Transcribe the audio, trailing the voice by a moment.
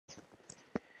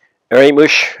Alright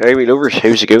Mush, alright lovers,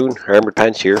 how's it going? Armoured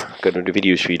Pants here, got another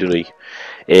videos for you tonight.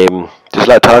 There's a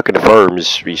lot of talk in the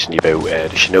forums recently about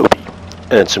the Shinobi,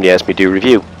 and somebody asked me to do a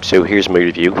review, so here's my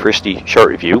review. Firstly, short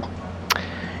review,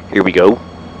 here we go.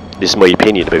 This is my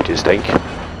opinion about this tank.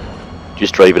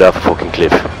 Just drive it off a fucking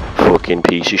cliff, fucking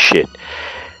piece of shit.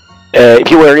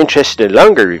 If you are interested in a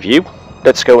longer review,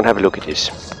 let's go and have a look at this.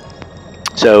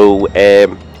 So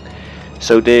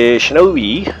the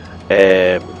Shinobi,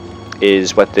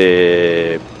 is what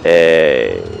the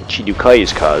Chidukai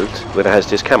is called, when it has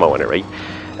this camo on it, right?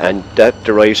 And that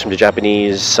derives from the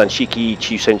Japanese Sanshiki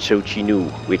Chisenso Chinu,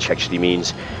 which actually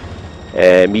means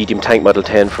medium tank model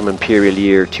 10 from Imperial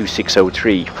year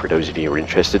 2603, for those of you who are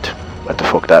interested. What the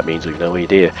fuck that means, I've no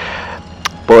idea.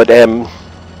 But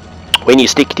when you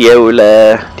stick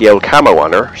the old camo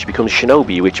on her, she becomes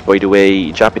Shinobi, which by the way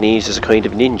in Japanese is a kind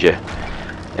of ninja.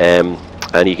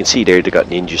 And you can see there they got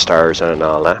ninja stars and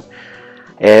all that.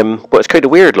 But it's kind of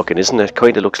weird looking, isn't it?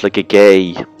 Kind of looks like a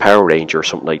gay Power Ranger or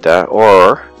something like that,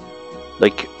 or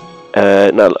like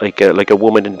not like a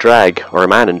woman in drag or a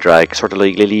man in drag, sort of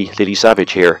like Lily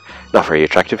Savage here. Not very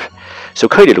attractive. So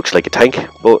kind of looks like a tank,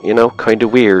 but you know, kind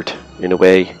of weird in a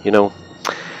way, you know.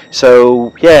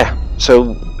 So yeah,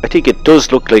 so I think it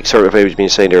does look like, sort of, I was being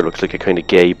saying there, looks like a kind of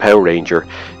gay Power Ranger.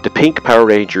 The pink Power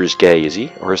Ranger is gay, is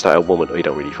he, or is that a woman? I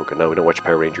don't really fucking know. I don't watch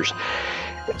Power Rangers.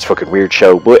 It's a fucking weird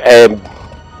show, but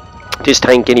this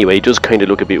tank anyway does kind of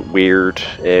look a bit weird.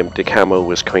 The camo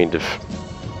was kind of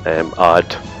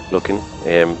odd looking.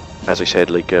 As I said,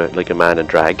 like a man in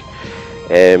drag.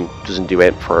 Doesn't do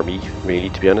anything for me, really,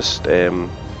 to be honest.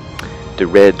 The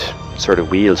red sort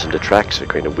of wheels and the tracks are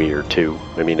kind of weird too.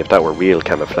 I mean, if that were real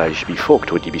camouflage, you'd be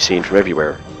fucked. Would you be seen from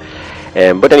everywhere?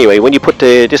 But anyway, when you put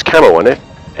this camo on it,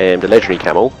 the legendary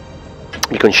camo, it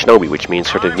becomes Shinobi, which means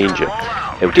sort of ninja.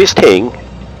 Now this thing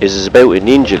is about a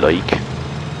ninja like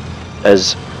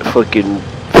as a fucking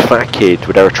fat kid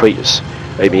with arthritis.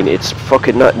 I mean, it's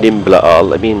fucking not nimble at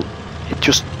all. I mean,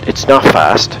 it's not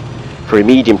fast. For a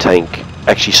medium tank,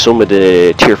 actually some of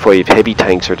the tier 5 heavy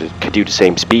tanks could do the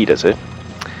same speed as it.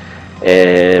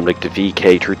 Like the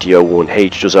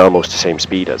VK3001H does almost the same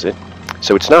speed as it.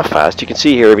 So it's not fast. You can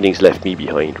see here everything's left me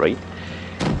behind, right?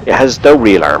 It has no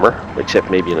real armour, except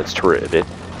maybe in its turret a bit.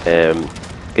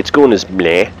 Its gun is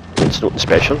meh. It's nothing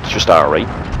special, it's just alright.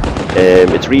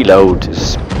 Its reload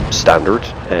is standard,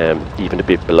 even a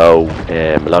bit below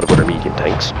a lot of other medium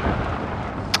tanks.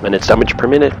 And its damage per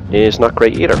minute is not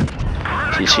great either.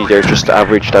 So you see there, just the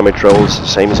average damage rolls,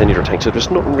 same as any other tank. So there's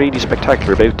nothing really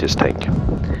spectacular about this tank.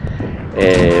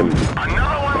 I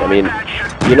mean,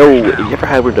 you know, you ever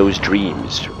had one of those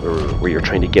dreams where you're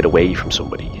trying to get away from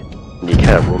somebody and you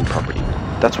can't run properly?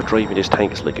 That's what driving this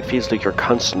tank is like. It feels like you're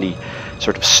constantly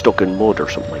sort of stuck in mud or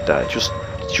something like that. It's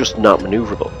just not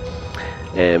maneuverable.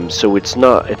 So it's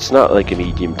not like a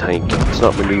medium tank. It's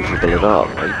not maneuverable at all,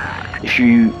 right?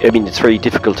 I mean, it's very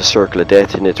difficult to circle a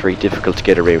death, and it's very difficult to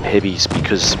get around heavies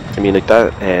because, I mean, like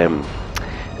that. I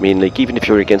mean, like even if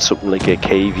you're against something like a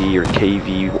KV or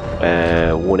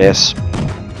KV1S,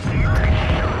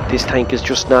 this tank is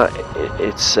just not.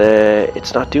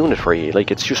 It's not doing it for you. Like,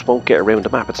 it just won't get around the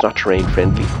map. It's not terrain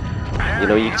friendly. You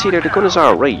know, you can see there the gun is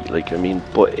alright. Like, I mean,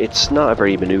 but it's not a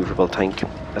very maneuverable tank.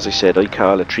 As I said, I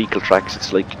call it treacle tracks.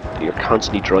 It's like you're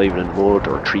constantly driving in mud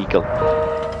or treacle.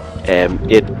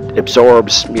 It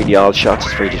absorbs nearly all shots.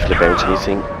 It's very difficult to bounce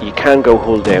anything. You can go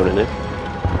hull down in it,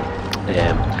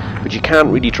 but you can't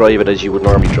really drive it as you would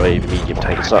normally drive a medium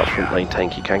tank. It's not a frontline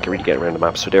tank. You can't really get around the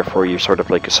map. So therefore, you're sort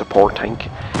of like a support tank.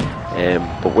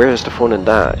 But where's the fun in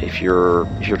that if you're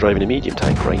driving a medium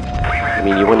tank, right? I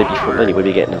mean, you want to be frontline, you want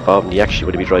to be getting involved, and you actually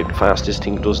want to be driving fast. This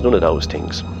thing does none of those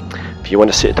things. If you want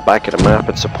to sit at the back of the map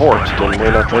and support, then why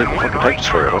not drive a fucking tank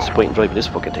destroyer? What's the point in driving this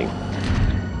fucking thing?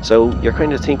 So you're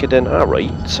kind of thinking then,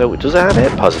 alright, so does it have a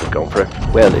positive going for it?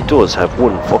 Well, it does have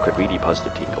one fucking really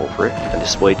positive thing going for it, and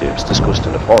this is why it was discussed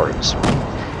in the forums.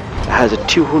 It has a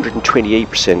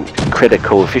 228% credit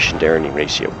coefficient earning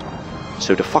ratio.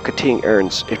 So the fucking thing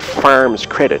it farms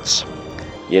credits,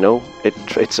 you know.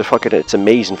 It's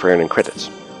amazing for earning credits.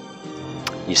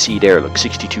 You see there, look,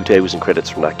 62,000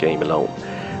 credits from that game alone,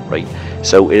 right?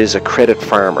 So it is a credit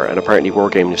farmer, and apparently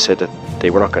Wargaming have said that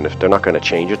they're not going to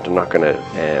change it. They're not going to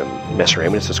mess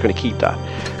around with it. It's just going to keep that.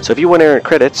 So if you want to earn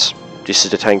credits, this is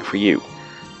the tank for you.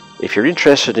 If you're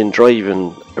interested in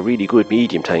driving a really good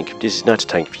medium tank, this is not the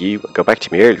tank for you. Go back to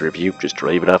my earlier review, just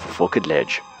drive it off a fucking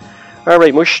ledge.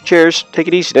 Alright Mush, cheers, take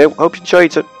it easy now, hope you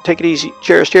enjoyed it, take it easy,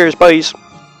 cheers, cheers, boys.